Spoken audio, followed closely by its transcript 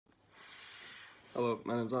Hello,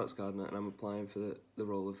 my name's Alex Gardner and I'm applying for the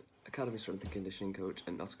role of Academy Strength and Conditioning Coach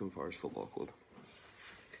at Nottingham Forest Football Club.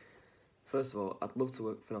 First of all, I'd love to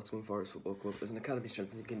work for Nottingham Forest Football Club as an Academy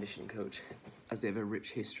Strength and Conditioning Coach, as they have a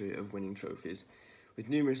rich history of winning trophies. With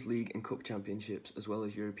numerous league and cup championships as well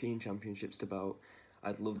as European championships to bout,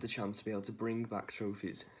 I'd love the chance to be able to bring back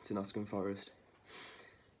trophies to Nottingham Forest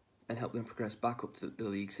and help them progress back up to the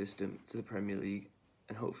league system, to the Premier League,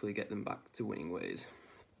 and hopefully get them back to winning ways.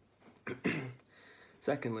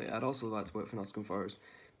 Secondly, I'd also like to work for Nottingham Forest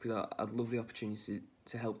because I'd love the opportunity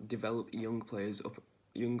to help develop young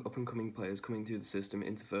up and coming players coming through the system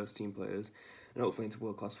into first team players and hopefully into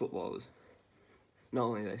world class footballers. Not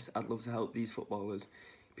only this, I'd love to help these footballers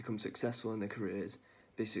become successful in their careers,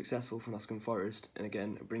 be successful for Nottingham Forest, and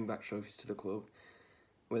again bring back trophies to the club,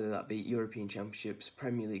 whether that be European Championships,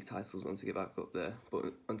 Premier League titles once they get back up there,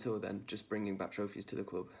 but until then, just bringing back trophies to the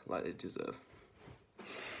club like they deserve.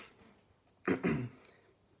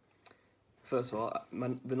 First of all,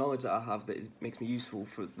 the knowledge that I have that makes me useful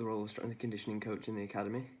for the role of strength and conditioning coach in the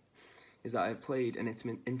academy is that I've played an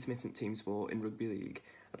intermittent team sport in rugby league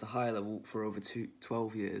at a high level for over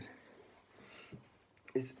 12 years.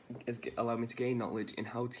 This has allowed me to gain knowledge in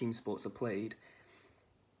how team sports are played,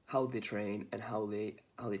 how they train, and how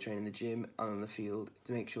they train in the gym and on the field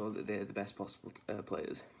to make sure that they're the best possible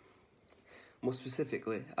players. More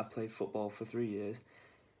specifically, I've played football for 3 years,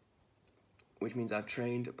 which means I've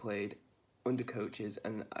trained, played under coaches,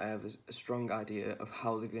 and I have a strong idea of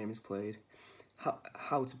how the game is played,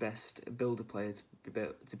 how to best build a player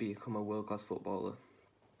to become a world-class footballer.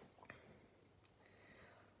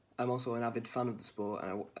 I'm also an avid fan of the sport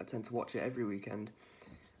and I tend to watch it every weekend.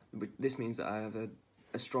 This means that I have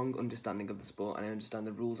a strong understanding of the sport and I understand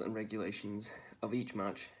the rules and regulations of each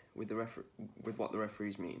match with what the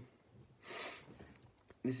referees mean.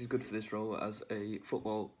 This is good for this role as a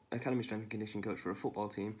football academy strength and conditioning coach for a football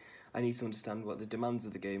team. I need to understand what the demands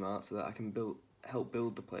of the game are so that I can help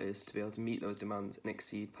build the players to be able to meet those demands and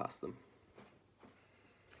exceed past them.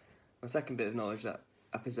 My second bit of knowledge that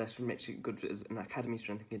I possess from makes it good as an academy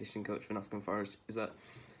strength and conditioning coach for Nottingham Forest is that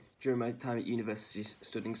during my time at university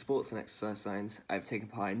studying sports and exercise science, I've taken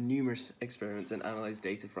part in numerous experiments and analysed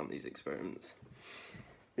data from these experiments.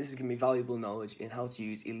 This has given me valuable knowledge in how to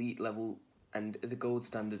use elite level and the gold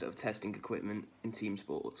standard of testing equipment in team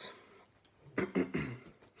sports.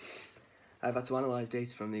 I've had to analyse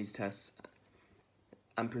data from these tests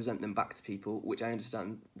and present them back to people, which I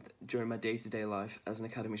understand during my day-to-day life as an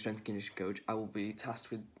academy strength and conditioning coach. I will be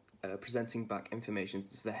tasked with presenting back information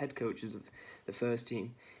to the head coaches of the first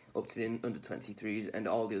team, up to the under-23s and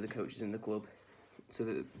all the other coaches in the club, so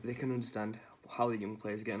that they can understand how the young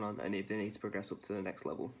players are getting on and if they need to progress up to the next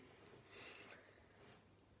level.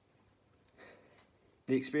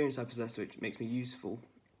 The experience I possess, which makes me useful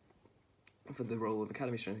for the role of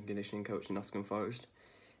Academy Strength and Conditioning Coach in Nottingham Forest,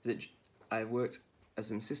 is that I've worked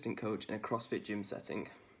as an assistant coach in a CrossFit gym setting.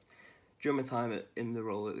 During my time in the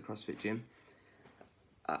role at the CrossFit gym,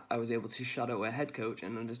 I was able to shadow a head coach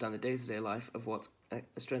and understand the day-to-day life of what a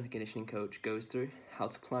strength and conditioning coach goes through, how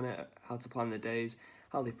to plan it, how to plan their days,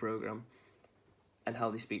 how they program, and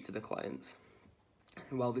how they speak to the clients.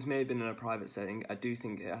 While this may have been in a private setting, I do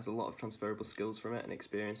think it has a lot of transferable skills from it and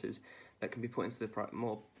experiences that can be put into the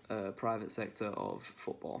more private sector of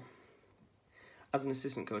football. As an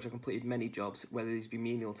assistant coach, I completed many jobs, whether these be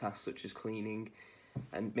menial tasks such as cleaning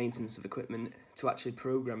and maintenance of equipment, to actually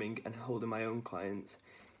programming and holding my own clients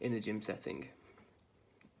in a gym setting.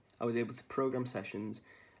 I was able to program sessions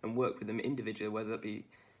and work with them individually, whether that be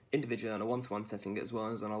individually on a one-to-one setting as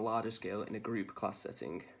well as on a larger scale in a group class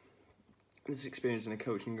setting. This experience in a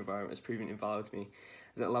coaching environment has proven invaluable to me,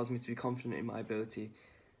 as it allows me to be confident in my ability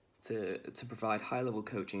to provide high-level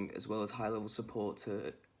coaching as well as high-level support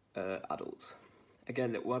to adults.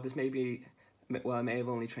 Again, while I may have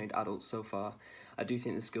only trained adults so far, I do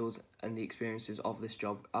think the skills and the experiences of this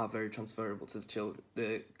job are very transferable to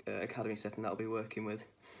the academy setting that I'll be working with,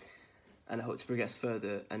 and I hope to progress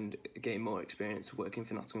further and gain more experience working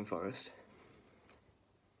for Nottingham Forest.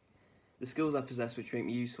 The skills I possess which make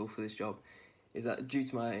me useful for this job is that due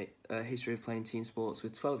to my history of playing team sports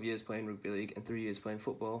with 12 years playing rugby league and 3 years playing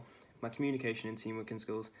football, my communication and teamwork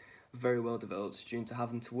skills are very well developed due to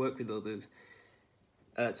having to work with others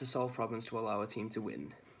to solve problems to allow a team to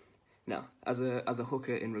win. Now, as a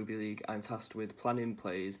hooker in rugby league, I'm tasked with planning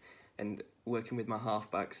plays and working with my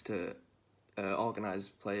halfbacks to organise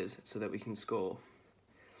players so that we can score.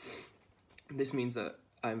 This means that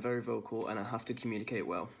I'm very vocal and I have to communicate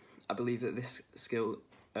well. I believe that this skill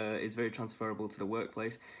is very transferable to the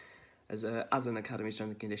workplace. As an academy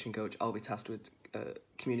strength and conditioning coach, I'll be tasked with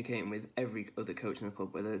communicating with every other coach in the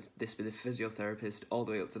club, whether this be the physiotherapist all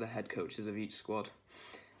the way up to the head coaches of each squad,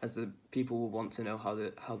 as the people will want to know how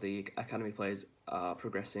the academy players are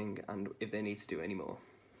progressing and if they need to do any more.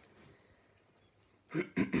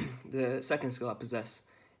 The second skill I possess,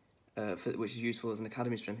 which is useful as an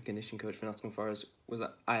academy strength and conditioning coach for Nottingham Forest, was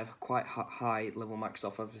that I have quite high level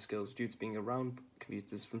Microsoft Office skills due to being around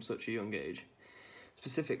computers from such a young age.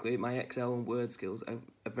 Specifically, my Excel and Word skills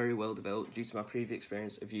are very well developed due to my previous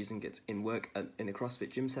experience of using it in work in a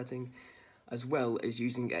CrossFit gym setting, as well as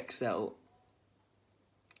using Excel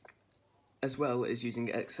to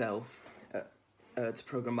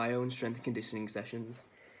program my own strength and conditioning sessions,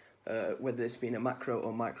 whether it's been a macro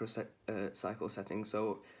or micro cycle setting.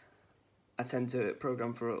 So I tend to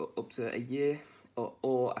program for up to a year,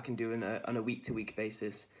 or I can do it on a week-to-week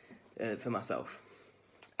basis for myself.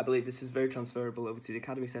 I believe this is very transferable over to the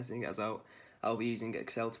academy setting, as I'll be using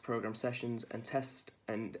Excel to program sessions and test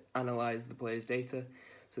and analyse the players' data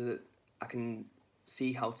so that I can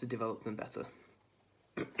see how to develop them better.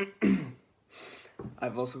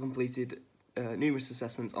 I've also completed numerous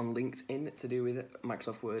assessments on LinkedIn to do with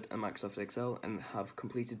Microsoft Word and Microsoft Excel, and have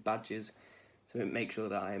completed badges to make sure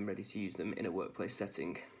that I am ready to use them in a workplace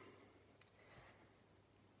setting.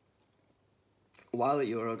 While at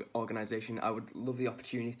your organisation, I would love the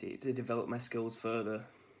opportunity to develop my skills further,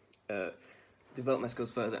 and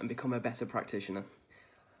become a better practitioner.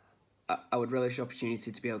 I would relish the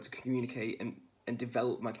opportunity to be able to communicate and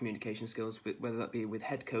develop my communication skills, whether that be with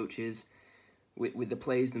head coaches, with the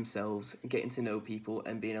players themselves, getting to know people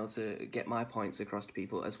and being able to get my points across to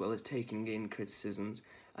people, as well as taking in criticisms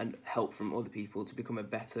and help from other people to become a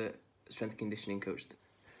better strength and conditioning coach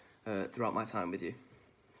throughout my time with you.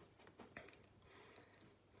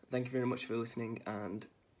 Thank you very much for listening, and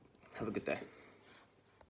have a good day.